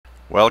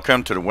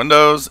Welcome to the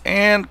Windows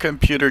and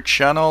Computer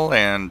channel,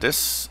 and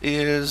this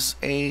is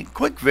a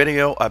quick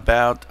video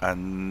about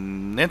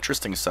an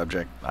interesting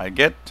subject I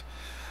get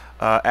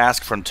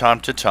asked from time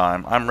to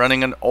time. I'm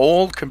running an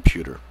old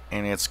computer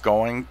and it's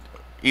going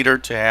either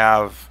to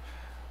have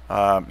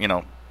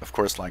of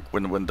course, like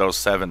when Windows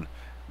 7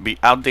 be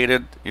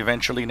outdated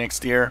eventually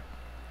next year,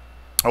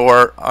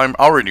 or I'm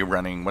already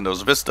running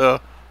Windows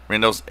Vista,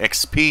 Windows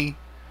XP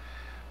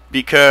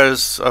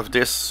because of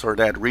this or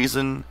that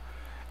reason.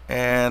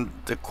 And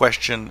the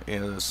question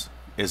is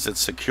it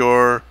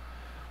secure?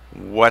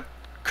 What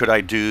could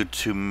I do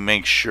to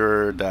make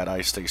sure that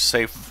I stay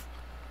safe?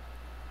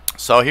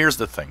 So here's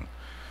the thing.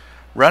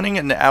 Running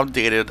an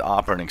outdated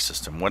operating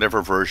system,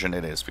 whatever version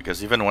it is,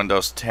 because even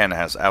Windows 10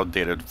 has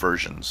outdated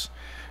versions.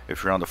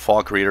 If you're on the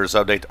Fall Creators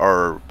Update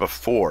or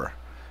before,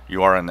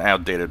 you are an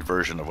outdated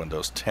version of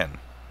Windows 10.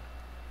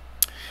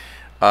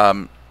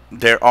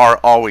 There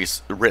are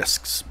always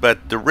risks,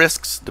 but the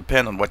risks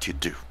depend on what you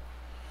do.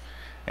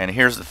 And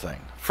here's the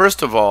thing.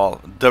 First of all,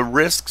 the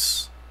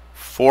risks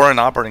for an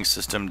operating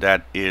system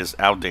that is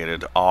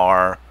outdated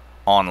are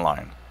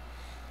online.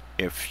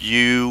 If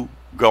you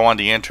go on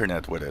the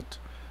internet with it,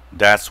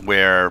 that's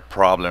where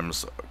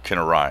problems can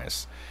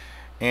arise.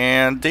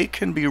 And they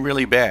can be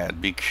really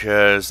bad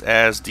because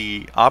as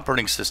the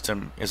operating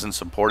system isn't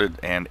supported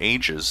and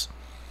ages,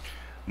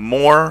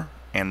 more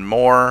and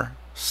more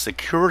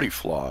security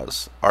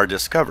flaws are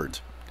discovered.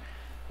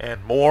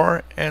 And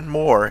more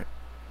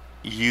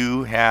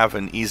you have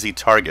an easy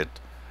target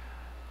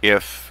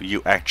if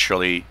you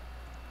actually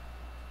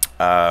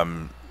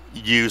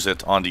use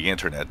it on the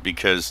internet,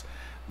 because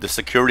the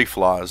security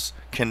flaws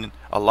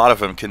a lot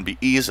of them can be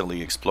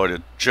easily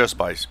exploited just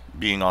by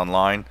being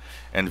online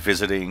and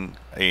visiting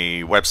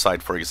a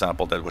website, for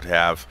example, that would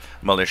have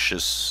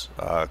malicious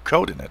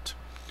code in it.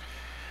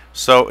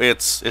 So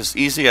it's as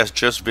easy as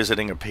just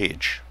visiting a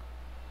page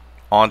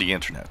on the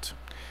internet.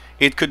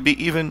 It could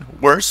be even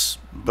worse,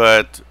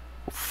 but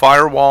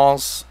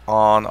firewalls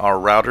on our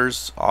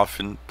routers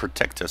often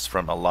protect us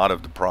from a lot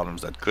of the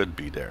problems that could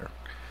be there.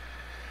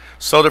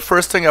 So the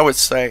first thing I would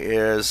say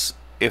is,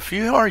 if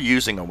you are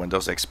using a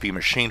Windows XP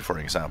machine, for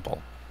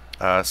example,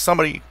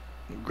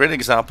 great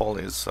example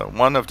is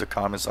one of the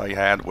comments I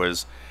had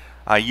was,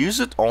 I use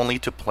it only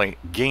to play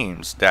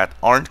games that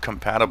aren't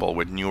compatible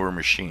with newer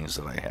machines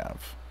that I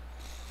have.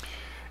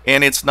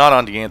 And it's not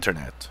on the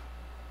internet,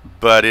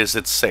 but is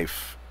it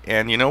safe?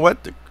 And you know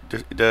what?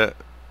 The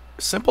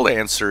simple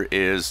answer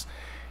is,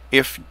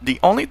 if the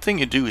only thing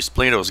you do is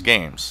play those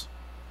games,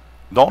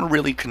 don't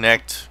really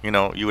connect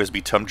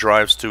USB thumb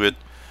drives to it,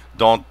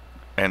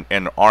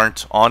 and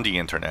aren't on the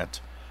internet,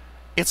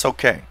 it's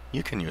okay.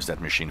 You can use that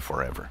machine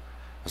forever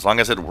as long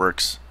as it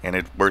works, and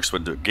it works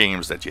with the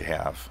games that you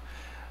have.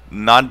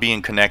 Not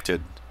being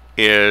connected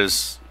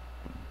is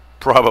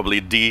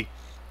probably the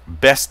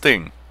best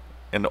thing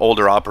an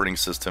older operating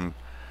system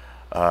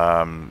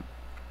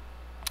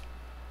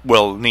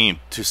will need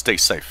to stay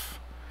safe.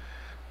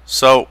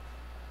 So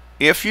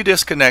if you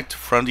disconnect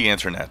from the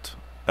internet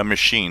a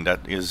machine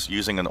that is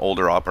using an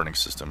older operating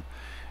system,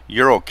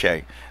 you're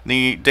okay.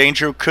 The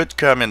danger could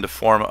come in the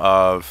form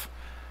of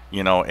a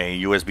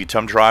USB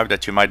thumb drive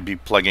that you might be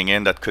plugging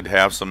in that could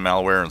have some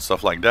malware and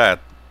stuff like that.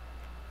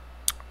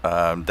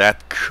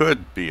 That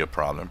could be a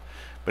problem.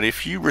 But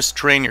if you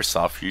restrain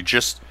yourself, you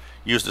just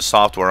use the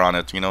software on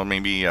it,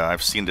 maybe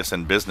I've seen this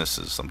in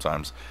businesses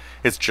sometimes.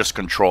 It's just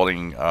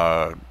controlling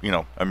a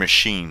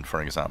machine,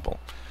 for example.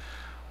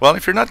 Well,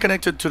 if you're not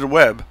connected to the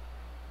web,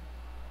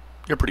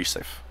 you're pretty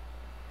safe.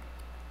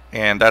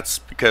 And that's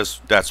because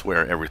that's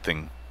where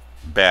everything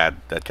bad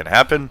that can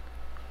happen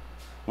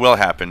will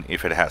happen,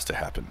 if it has to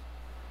happen.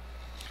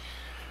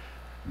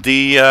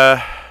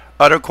 The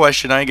other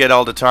question I get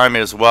all the time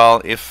is, well,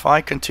 if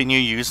I continue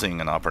using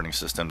an operating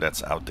system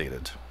that's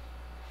outdated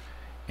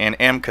and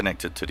am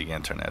connected to the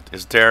internet,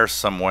 is there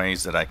some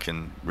ways that I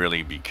can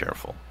really be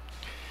careful?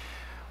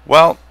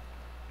 Well,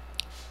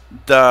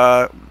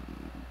 the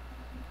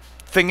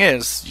thing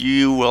is,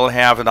 you will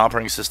have an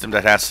operating system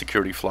that has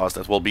security flaws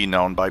that will be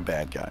known by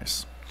bad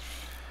guys.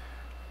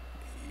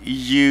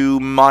 You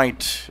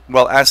might,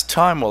 well, as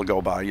time will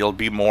go by, you'll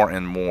be more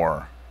and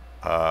more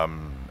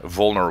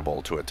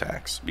vulnerable to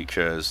attacks,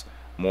 because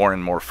more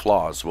and more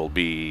flaws will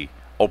be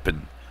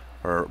open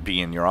or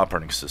be in your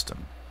operating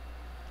system.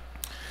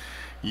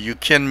 You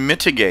can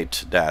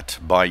mitigate that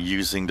by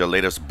using the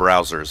latest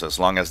browsers as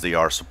long as they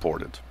are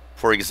supported.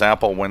 For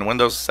example, when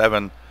Windows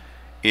 7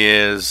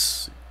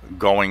 is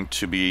going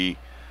to be,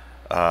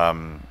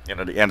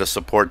 the end of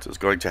support is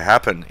going to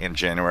happen in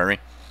January,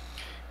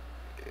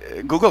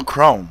 Google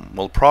Chrome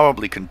will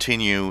probably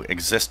continue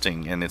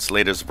existing in its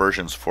latest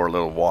versions for a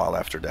little while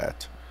after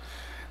that.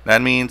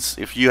 That means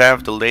if you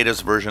have the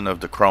latest version of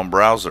the Chrome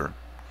browser,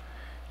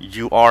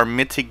 you are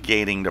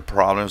mitigating the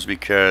problems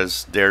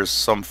because there's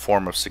some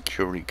form of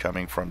security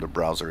coming from the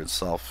browser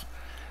itself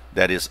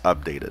that is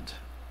updated.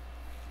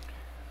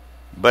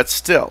 But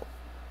still,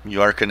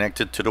 you are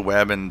connected to the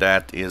web, and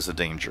that is a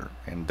danger,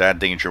 and that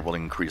danger will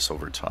increase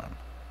over time.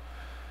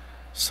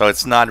 So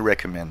it's not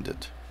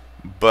recommended.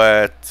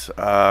 But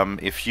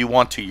if you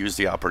want to use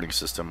the operating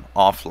system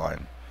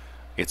offline,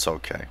 it's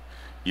okay.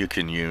 You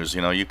can use,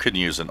 you could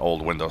use an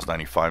old Windows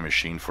 95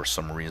 machine for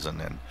some reason,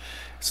 and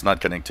it's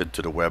not connected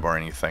to the web or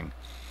anything.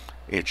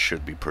 It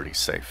should be pretty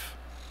safe.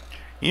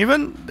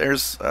 Even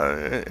there's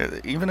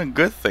even a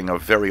good thing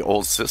of very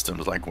old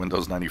systems like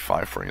Windows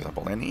 95, for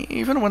example, and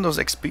even Windows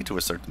XP to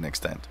a certain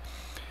extent,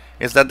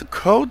 is that the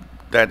code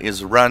that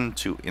is run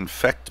to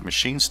infect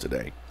machines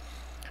today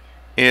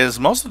is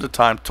most of the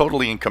time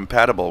totally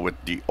incompatible with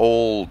the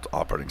old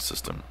operating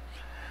system.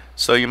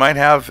 So you might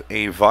have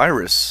a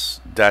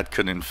virus that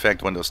could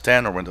infect Windows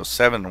 10 or Windows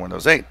 7 or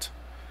Windows 8,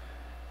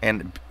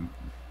 and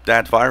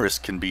that virus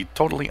can be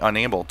totally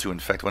unable to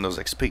infect Windows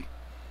XP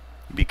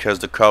because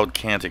the code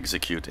can't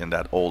execute in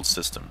that old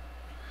system.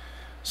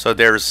 So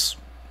there's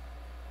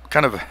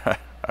kind of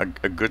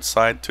a good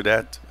side to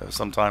that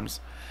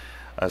sometimes,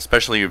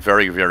 especially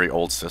very, very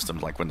old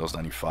systems like Windows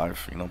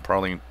 95.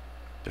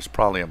 There's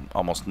probably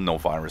almost no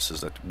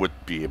viruses that would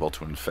be able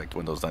to infect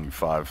Windows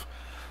 95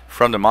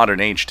 from the modern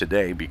age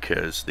today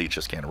because they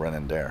just can't run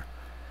in there.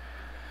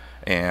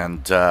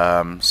 And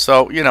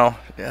so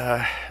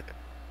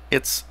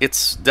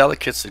it's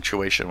delicate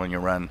situation when you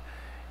run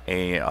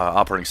a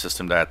operating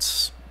system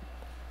that's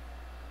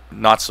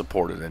not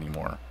supported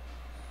anymore.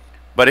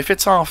 But if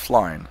it's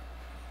offline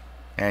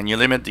and you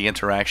limit the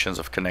interactions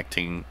of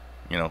connecting,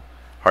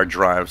 hard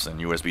drives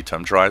and USB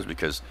thumb drives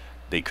because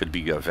they could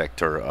be a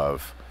vector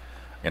of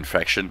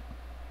infection.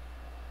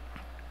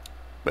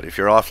 But if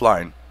you're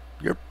offline,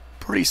 you're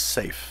pretty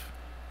safe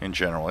in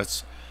general.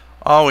 It's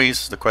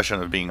always the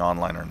question of being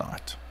online or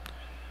not.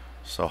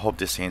 So I hope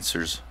this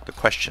answers the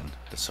question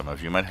that some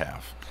of you might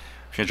have.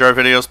 If you enjoy our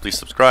videos, please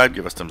subscribe,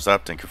 give us thumbs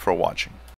up. Thank you for watching.